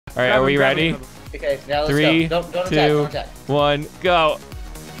All right, are we ready? Okay, now let's 3, go. Don't 2, attack, don't attack. 1, go.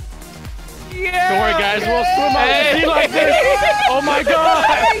 Yeah! Don't worry, guys. We'll swim out the sea like this. Oh my God!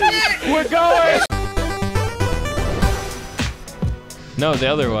 We're going. No, the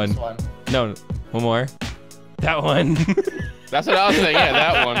other one. This one. No, one more. That one. That's what I was saying. Yeah,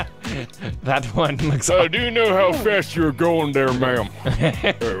 that one. That one looks. Do you know how fast you were going there, ma'am?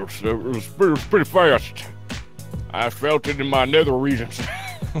 It was pretty fast. I felt it in my nether regions.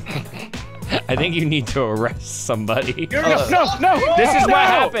 I think you need to arrest somebody. No! This is what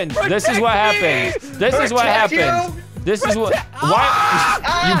happens. This is what happens. This is what happens. This is what. Why?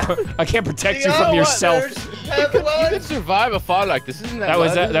 I can't protect you from yourself. You can survive a fall like this, isn't that?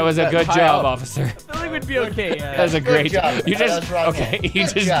 That was a good job, officer. I feel like we'd be okay. That was a great job. You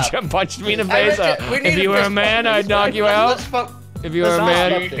just punched me in the face. If you were a man, I'd knock you out. If you were a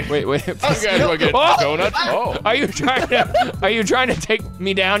man, wait. You guys want to get donuts? Oh. Are you trying to take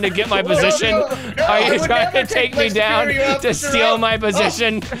me down to get my position? Are you trying to take me down to steal my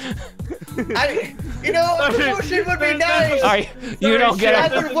position? You know, promotion would be nice. You don't get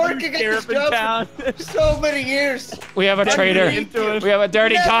I've been working at this job for so many years. We have a traitor. We have a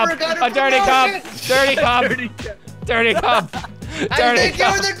dirty cop. A dirty cop. Dirty cop. Dirty cop. I think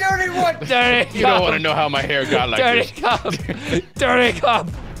you're the dirty one. Dirty cop. You don't want to know how my hair got like this. Dirty cop. Dirty cop.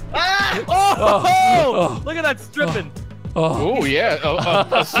 Oh! Look at that stripping. Oh yeah.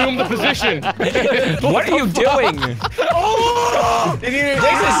 Assume the position. What are you doing?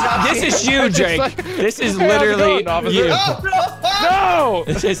 This is you, Drake. This is literally you. No!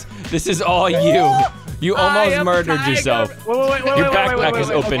 This is all you. You almost murdered yourself. Your backpack is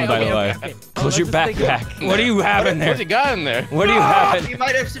open, by the way. Close your backpack. What do you have in there? What's he got in there? What do you have? You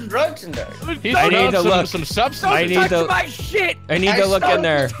might have some drugs in there. I need to look. Some substance. I need to. My shit. I need to look in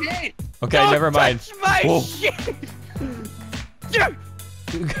there. Okay, never mind. My shit.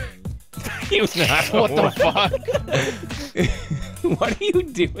 What the fuck? What are you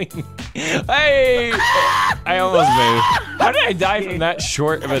doing? Hey! I almost moved. How did I die from that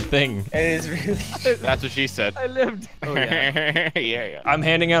short of a thing? It is really. That's what she said. I lived. Oh, yeah. I'm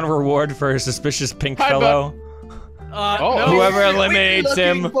handing out a reward for a suspicious pink fellow. No. Whoever eliminates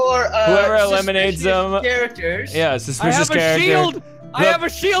him. Whoever eliminates him. Characters. Yeah, suspicious I have character. A shield. I have a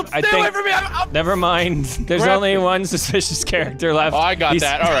shield. Stay away from me. Never mind. There's only one suspicious character left. Oh, I got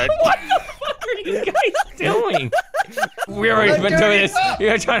that. All right. What the fuck are you guys doing? We already been doing this.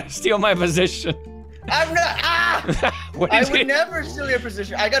 You're trying to steal my position. I'm not. What I would never steal your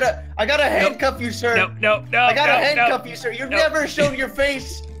position. I gotta handcuff you, sir. No. I gotta handcuff you, sir. You've never shown your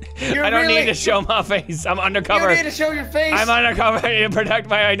face. I don't need to show my face. I'm undercover. You need to show your face. I'm undercover. I need to protect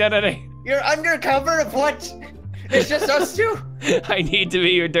my identity. You're undercover of what? It's just us two. I need to be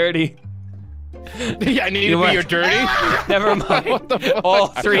your dirty. Yeah, I need to be your dirty. Never mind. All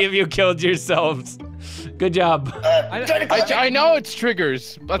three of you killed yourselves. Good job. I know it's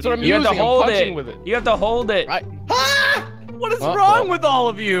triggers. That's what I'm using. using. You have to hold it. With it. You have to hold it. What is wrong with all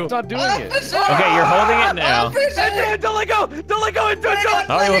of you? It's not doing it. Okay, you're holding it now. Don't let go. Don't let go into it.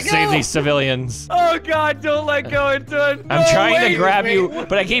 I will save these civilians. Oh God, don't let go into it. I'm trying to grab you,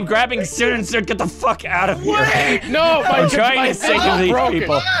 but I keep grabbing Sid and Sid. Get the fuck out of here. No, I'm trying to save these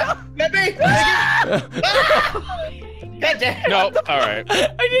people. Let me. God damn. No, all right.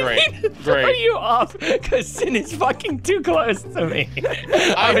 I didn't mean to throw you off because Sin is fucking too close to me.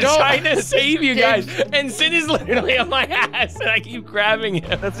 I'm trying to save you guys, and Sin is literally on my ass, and I keep grabbing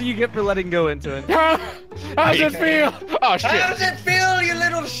him. That's what you get for letting go into it. How's it feel? Oh shit. How does it feel, you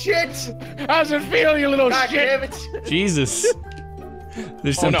little shit? How's it feel, you little God shit? damn it. Jesus.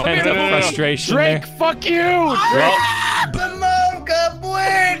 There's some pent-up frustration Drake, there. fuck you! Drake. The mole cup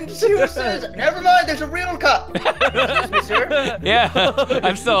wins! Who says? Never mind, there's a real cup. Excuse me, sir. Yeah,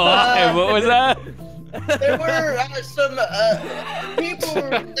 I'm still alive. What was that? There were some people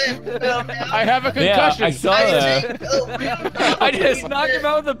that I have a concussion. Yeah, I saw that. I just knocked him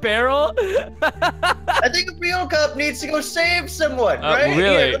out with a barrel. I think a real cup needs to go save someone, right?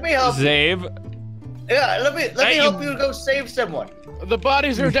 Really? Here, let me help you. Save? Yeah, let me help you go save someone. The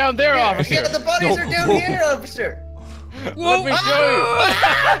bodies are down there, officer. Yeah, the bodies are down here, officer. Let me show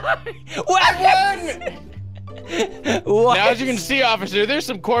you. What? I won! What? Now, as you can see, officer, there's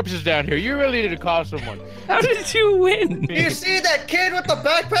some corpses down here. You really need to call someone. How did you win? Do you see that kid with the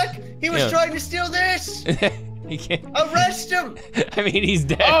backpack? He was trying to steal this. He can't. Arrest him! I mean, he's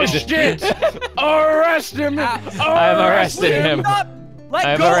dead. Oh shit! Arrest him! I've arrested him.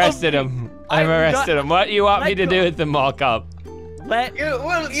 I've arrested him. I've arrested him. What do you want me to do with the mall cop?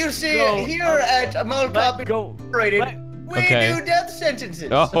 You see, here at Mall Cop Incorporated, We Okay. do death sentences.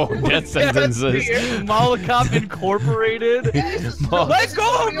 Oh, death sentences. Molotov Incorporated. Let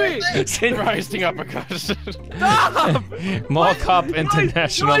go of me! Rising uppercut. Stop! Mall Cop You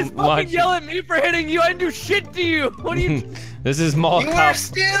International always fucking launch. yell at me for hitting you. I didn't do shit to you. What do you? This is Mall You were Cop.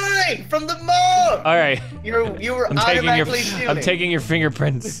 stealing from the mall. All right. You were I'm taking your automatically stealing. I'm taking your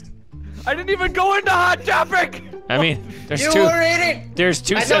fingerprints. I didn't even go into hot topic. I mean, there's You two. were in it. There's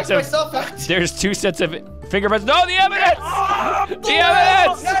two I sets knocked of. myself out. There's two sets of fingerprints. No, the evidence. The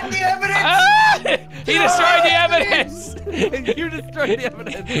evidence. Not the evidence. Ah! He destroyed the evidence. You destroyed the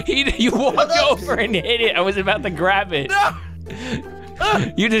evidence. You walked over and hit it. I was about to grab it. No.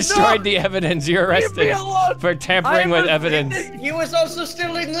 You destroyed the evidence. You're Leave me arrested alone. for tampering I with was evidence. He was also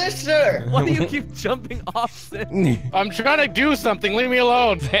stealing this, sir. Why do you keep jumping off, Sin? I'm trying to do something. Leave me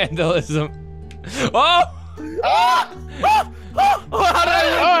alone. Vandalism. Oh! Ah! Oh,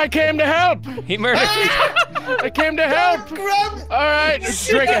 I came to help. He murdered you. I came to help. Grub. All right,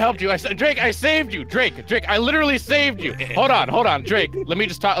 Drake, I helped you. Drake, I saved you. Drake, I literally saved you. Hold on, Drake.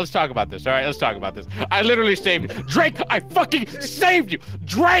 Let's talk about this. All right, let's talk about this. I literally saved you. Drake, I fucking saved you.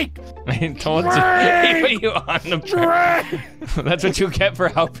 Drake. I told you. He Drake! put you on the Drake. That's what you get for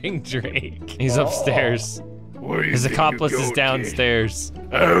helping Drake. He's upstairs. Where do you His think accomplice you're is going, downstairs.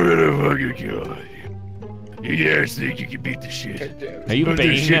 kid? I'm gonna fucking kill you. You guys think you can beat the shit? Are you But this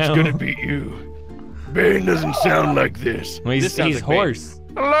Bane shit's now? gonna beat you. Bane doesn't sound like this. Well, This sounds he's like Bane. hoarse.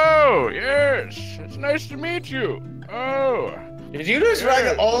 Hello, yes. It's nice to meet you. Oh. Did you just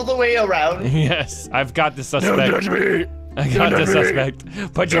run all the way around? Yes, I've got the Don't suspect. touch me. I got the touch me.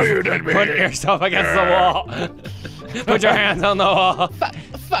 suspect. Put Don't you touch me. yourself against the wall. Put your hands on the wall. Fuck.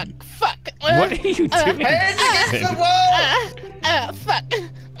 What are you doing? Hands against the wall! Fuck.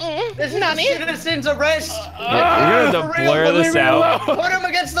 This is Nani? a citizen's arrest! You're gonna For real, blur leave this me out. alone. Put him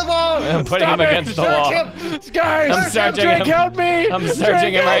against the wall! I'm putting Stop him it. against the Search wall. him! Guys, I'm searching Drake, him. help me. I'm searching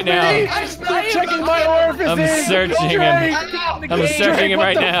Drake, him right help me. now. I'm checking my orifices. I'm searching him. Drake. I'm searching him what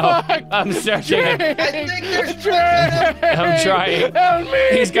right the now. fuck? I'm searching him. I think there's Drake. I'm trying. Help me.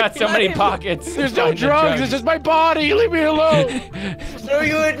 He's got so many pockets. There's no drugs. It's just my body. Leave me alone. So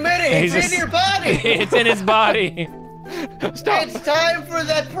you admit it, He's it's just- in your body! It's in his body. Stop. It's time for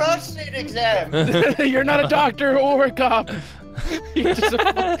that prostate exam! You're not a doctor or a cop. You're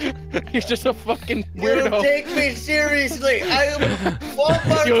just a fucking You weirdo. take me seriously! I am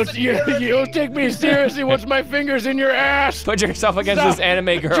Walmart You'll take me seriously once my finger's in your ass. Put yourself against Stop. this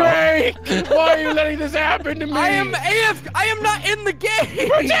anime girl. Drake, why are you letting this happen to me? I am AF. I am not in the game.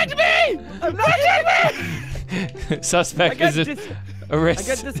 Protect me! I'm not in it. Suspect is I got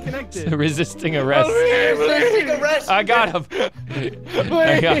disconnected. resisting arrest. Resisting arrest! I got him. Please,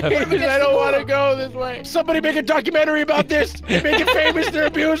 got him. I don't want to go this way. Somebody make a documentary about this. Make it famous. They're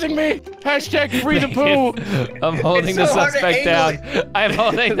abusing me. Hashtag free the poo. I'm holding the It's so hard to suspect down. angle I'm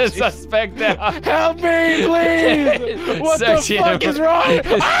holding the suspect down. Help me, please. What the Search fuck him. is wrong?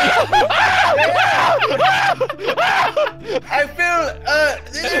 I feel,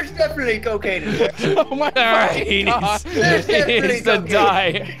 there's definitely cocaine in there. Oh my Alright, he fucking needs, god. he needs to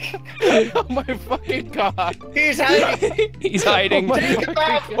die. Oh my fucking god. He's hiding! He's hiding. Oh my Take him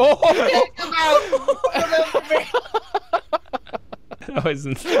out! Oh, Take him out! Come after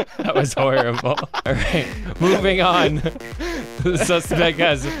me. that was horrible. All right, moving on. The suspect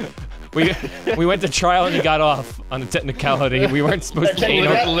has. We went to trial and he got off on a technicality. We weren't supposed to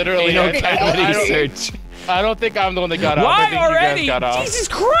Literally, anal I cavity don't- search. I don't think I'm the one that got off. I Why think already? You guys got off. Jesus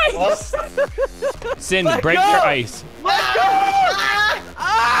Christ! Sin, break go. your ice. I'm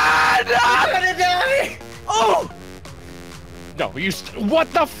gonna die! Oh! No,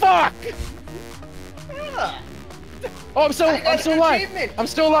 what the fuck? Oh, I'm still I got an alive. achievement. I'm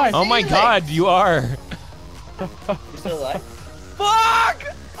still alive. Oh my God, you are. You're still alive? Fuck!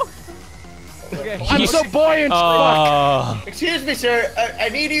 Okay. I'm so buoyant. Fuck. Oh, Excuse me, sir. I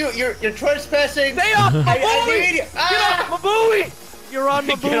need you. You're trespassing. Stay off my I need buoy! you. Get off my buoy! You're on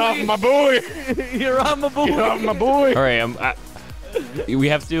my buoy. Get off my buoy. You're on my buoy. Get off my buoy. all right. We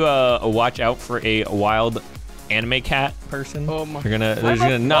have to watch out for a wild anime cat person. Oh my- They're I'm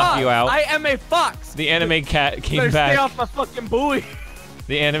gonna a knock you fox. out. I am a fox. The anime cat came Better back. stay off my fucking buoy.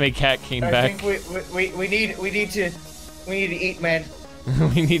 The anime cat came I back. think we need to eat, man.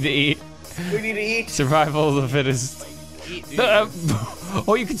 We need to eat. We need to eat. Survival of the fittest.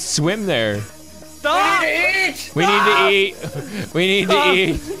 Oh, you can swim there. Stop! We need to eat. We need to eat. We need to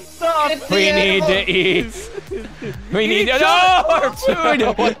eat. Stop! Get the We need animal. to eat. We need to. No, our food.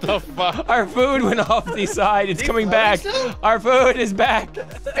 What the fuck? Our food went off the side. It's coming back. still? Our food is back.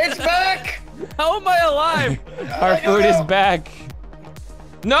 It's back. How am I alive? Our I don't food is know. back.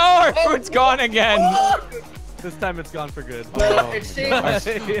 No, our food's gone again. This time it's gone for good. Well, it seems.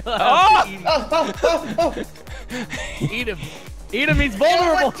 Eat him. Eat him, he's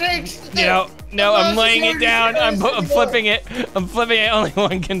vulnerable. No, I'm laying it down. I'm flipping it. I'm flipping it. Only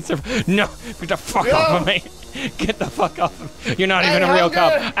one can survive. No, get the fuck off of me. Get the fuck off of me. You're not even a real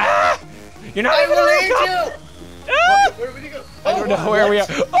cop. Ah! You're not even a real cop. Ah! Where did he go? I don't know where we are.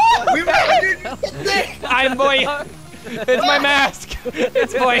 Oh! I'm buoyant. It's my mask.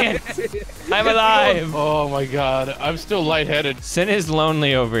 It's buoyant. I'm alive. Oh my god, I'm still lightheaded. Sin is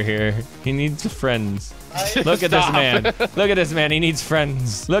lonely over here. He needs friends. Look at this man. Look at this man. He needs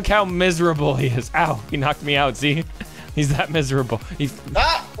friends. Look how miserable he is. Ow, he knocked me out. See? He's that miserable.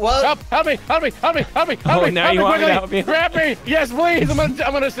 Well. Help me. Oh, now you want me to help you? Grab me. Yes, please. I'm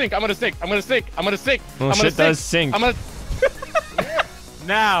gonna sink. I'm gonna sink. Well, shit does sink.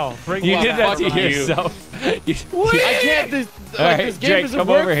 Now, bring you did that to yourself. I can't. All right, this game Jake, doesn't come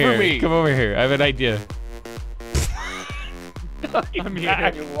work over for here. me. Come over here. I have an idea. I'm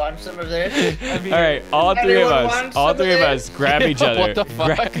here. You want some of this? All right, all three of us grab each other. What the fuck?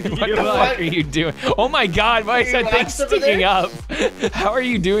 What the fuck are you doing? Oh my god, why is that thing sticking up? How are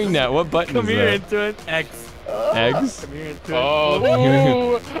you doing that? What button Come is here that? into it. X. Eggs? Come here into it.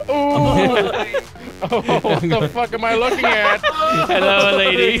 Oh, what the fuck am I looking at? Hello,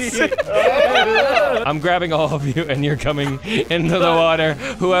 ladies. I'm grabbing all of you, and you're coming into the water.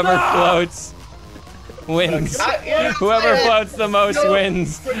 Whoever floats wins. Whoever floats the most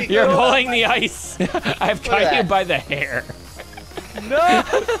wins. You're pulling the ice. I've got you by the hair. No!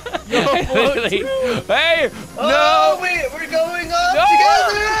 Literally. Hey! Oh, No! we're going up No!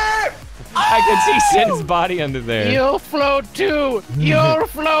 together! I can see Sin's body under there. You'll float too. You'll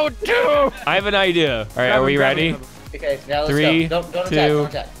float too. I have an idea. All right, are we ready? Okay, now let's 3, go. Don't 2, attack, don't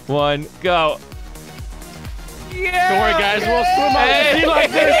attack. 1, go. Yeah! Don't worry, guys. We'll swim out the sea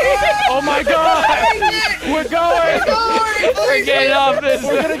like this. Oh my god! We're going. We're getting off this.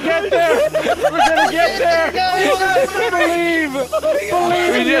 We're gonna get there. We're gonna get there. Believe.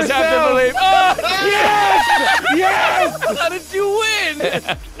 Believe We in just have to yourself. believe. Oh! Yes! Yes! How did you win?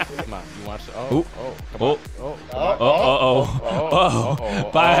 Come on, you want to? Ooh. Come on. Oh.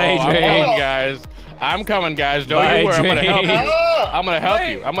 Bye, I'm Drake. coming, guys. I'm coming, guys. Don't Bye, you worry. I'm gonna help you. Drake. I'm gonna help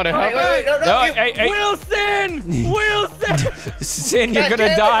you. I'm gonna help Wait, you. no, Hey. Wilson! Wilson! Sin, you're God gonna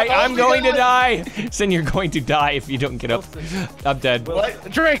damn it, die. oh I'm my going to God. die. Sin, you're going to die if you don't get up. I'm dead.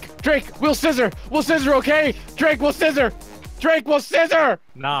 What? Drake, we'll scissor. We'll scissor, okay? Drake, we'll scissor. Drake, we'll scissor.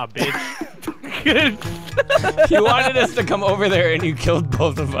 Nah, bitch. You wanted us to come over there and you killed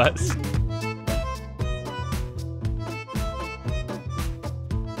both of us.